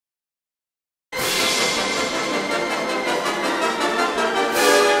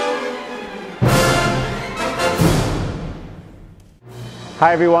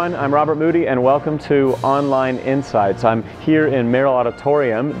Hi everyone, I'm Robert Moody and welcome to Online Insights. I'm here in Merrill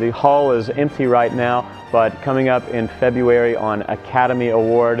Auditorium. The hall is empty right now, but coming up in February on Academy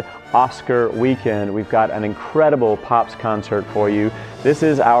Award Oscar weekend, we've got an incredible Pops concert for you. This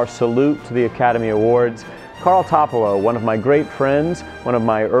is our salute to the Academy Awards. Carl Topolo, one of my great friends, one of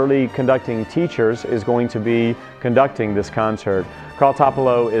my early conducting teachers, is going to be conducting this concert. Carl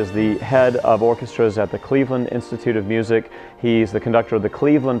Topolo is the head of orchestras at the Cleveland Institute of Music. He's the conductor of the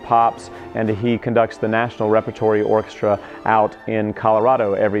Cleveland Pops, and he conducts the National Repertory Orchestra out in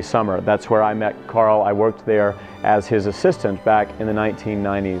Colorado every summer. That's where I met Carl. I worked there as his assistant back in the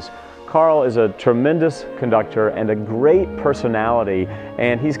 1990s. Carl is a tremendous conductor and a great personality,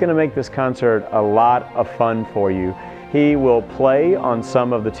 and he's going to make this concert a lot of fun for you. He will play on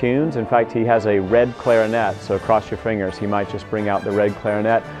some of the tunes. In fact, he has a red clarinet, so cross your fingers. He might just bring out the red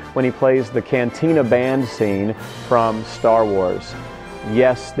clarinet when he plays the Cantina Band scene from Star Wars.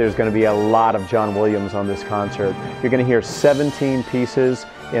 Yes, there's going to be a lot of John Williams on this concert. You're going to hear 17 pieces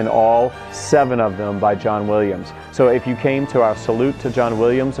in all, 7 of them by John Williams. So if you came to our salute to John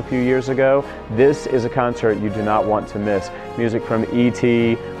Williams a few years ago, this is a concert you do not want to miss. Music from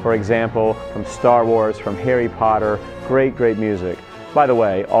E.T., for example, from Star Wars, from Harry Potter, great music. By the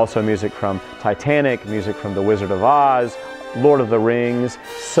way, also music from Titanic, music from The Wizard of Oz, Lord of the Rings,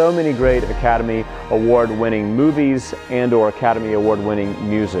 so many great Academy Award-winning movies and/or Academy Award-winning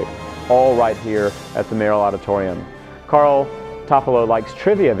music, all right here at the Merrill Auditorium. Carl Topolo likes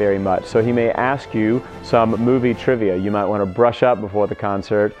trivia very much, so he may ask you some movie trivia you might want to brush up before the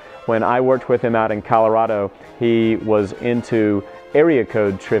concert. When I worked with him out in Colorado, he was into area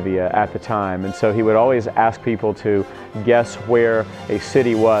code trivia at the time, and so he would always ask people to guess where a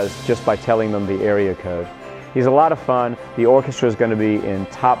city was just by telling them the area code. He's a lot of fun. The orchestra is going to be in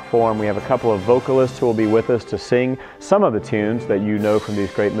top form. We have a couple of vocalists who will be with us to sing some of the tunes that you know from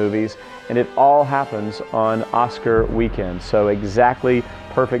these great movies, and it all happens on Oscar weekend, so exactly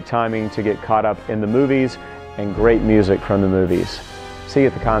perfect timing to get caught up in the movies and great music from the movies. See you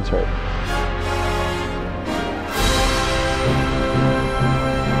at the concert.